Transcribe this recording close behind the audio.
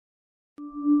Hi,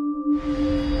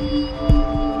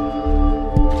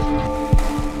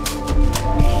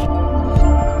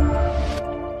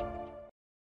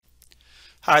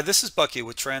 this is Bucky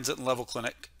with Transit and Level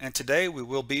Clinic, and today we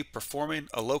will be performing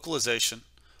a localization,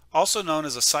 also known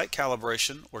as a site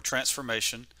calibration or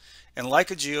transformation, in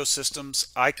Leica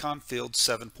Geosystems ICON Field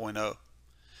 7.0.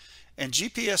 In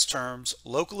GPS terms,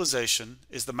 localization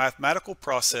is the mathematical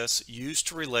process used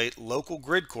to relate local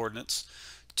grid coordinates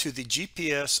to the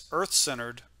GPS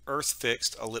Earth-centered,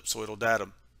 Earth-fixed ellipsoidal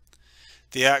datum.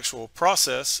 The actual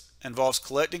process involves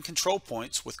collecting control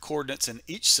points with coordinates in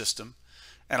each system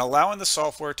and allowing the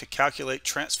software to calculate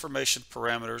transformation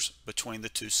parameters between the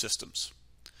two systems.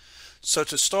 So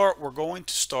to start, we're going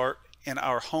to start in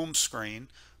our home screen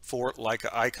for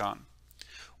Leica ICON.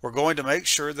 We're going to make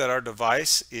sure that our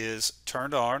device is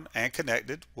turned on and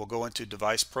connected. We'll go into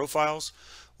device profiles.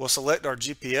 We'll select our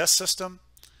GPS system,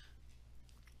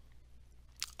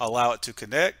 allow it to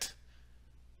connect,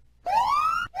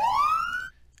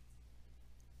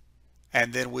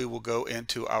 and then we will go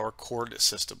into our coordinate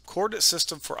system. Coordinate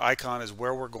system for ICON is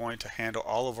where we're going to handle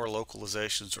all of our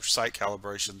localizations or site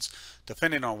calibrations,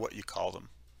 depending on what you call them.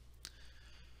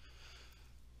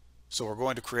 So we're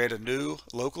going to create a new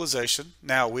localization.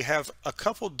 Now we have a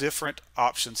couple different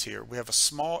options here. We have a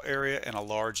small area and a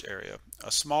large area.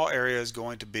 A small area is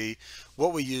going to be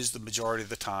what we use the majority of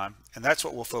the time, and that's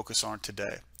what we'll focus on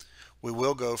today. We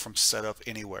will go from setup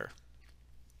anywhere.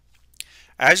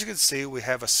 As you can see, we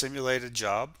have a simulated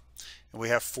job and we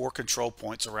have 4 control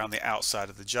points around the outside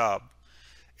of the job.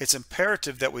 It's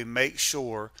imperative that we make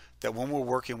sure that when we're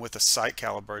working with a site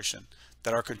calibration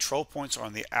that our control points are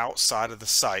on the outside of the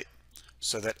site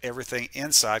so that everything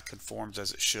inside conforms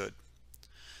as it should.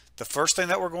 The first thing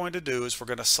that we're going to do is we're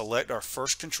going to select our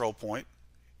first control point.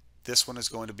 This one is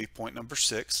going to be point number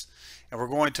 6, and we're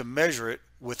going to measure it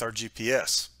with our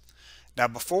GPS. Now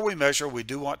before we measure, we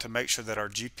do want to make sure that our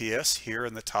GPS here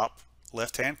in the top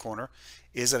left hand corner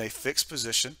is in a fixed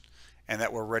position and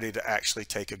that we're ready to actually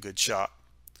take a good shot.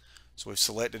 So we've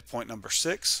selected point number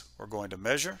 6. We're going to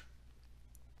measure.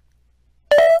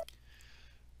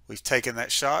 We've taken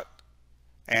that shot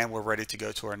and we're ready to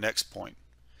go to our next point.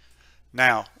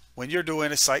 Now when you're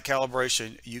doing a site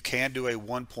calibration, you can do a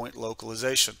 1-point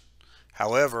localization.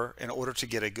 However, in order to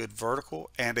get a good vertical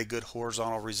and a good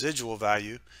horizontal residual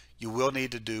value, you will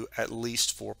need to do at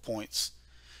least 4 points.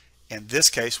 In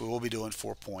this case, we will be doing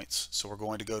 4 points. So we're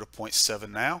going to go to point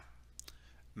 7 now,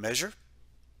 measure,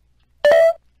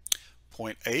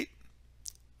 point 8,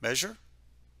 measure,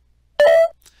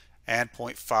 and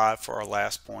point 5 for our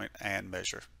last point and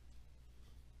measure.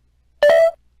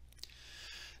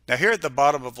 Now here at the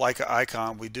bottom of Leica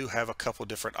ICON, we do have a couple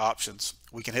different options.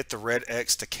 We can hit the red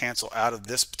X to cancel out of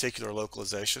this particular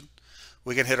localization.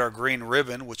 We can hit our green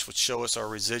ribbon, which would show us our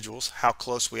residuals, how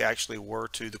close we actually were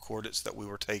to the coordinates that we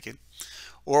were taking.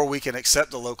 Or we can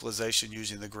accept the localization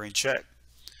using the green check.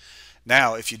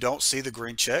 Now, if you don't see the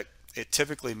green check, it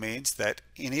typically means that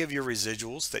any of your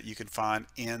residuals that you can find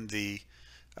in the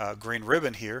green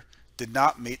ribbon here did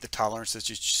not meet the tolerances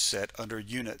you set under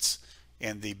units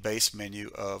in the base menu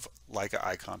of Leica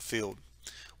ICON Field.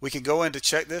 We can go in to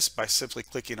check this by simply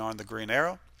clicking on the green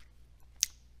arrow.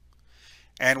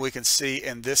 And we can see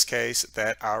in this case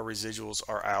that our residuals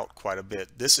are out quite a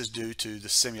bit. This is due to the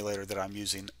simulator that I'm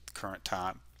using at the current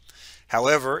time.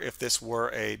 However, if this were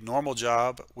a normal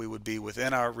job, we would be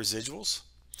within our residuals.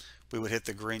 We would hit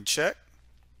the green check.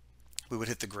 We would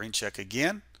hit the green check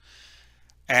again.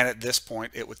 And at this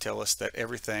point, it would tell us that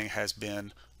everything has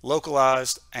been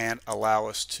localized and allow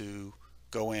us to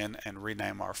go in and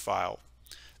rename our file.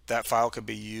 That file could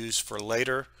be used for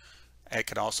later. It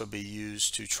can also be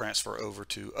used to transfer over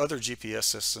to other GPS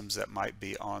systems that might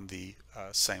be on the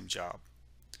same job.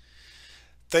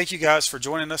 Thank you guys for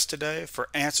joining us today. For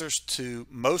answers to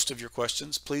most of your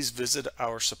questions, please visit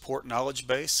our support knowledge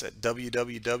base at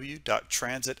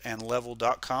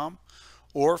www.transitandlevel.com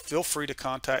or feel free to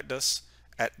contact us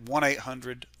at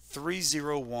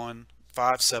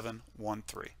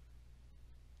 1-800-301-5713.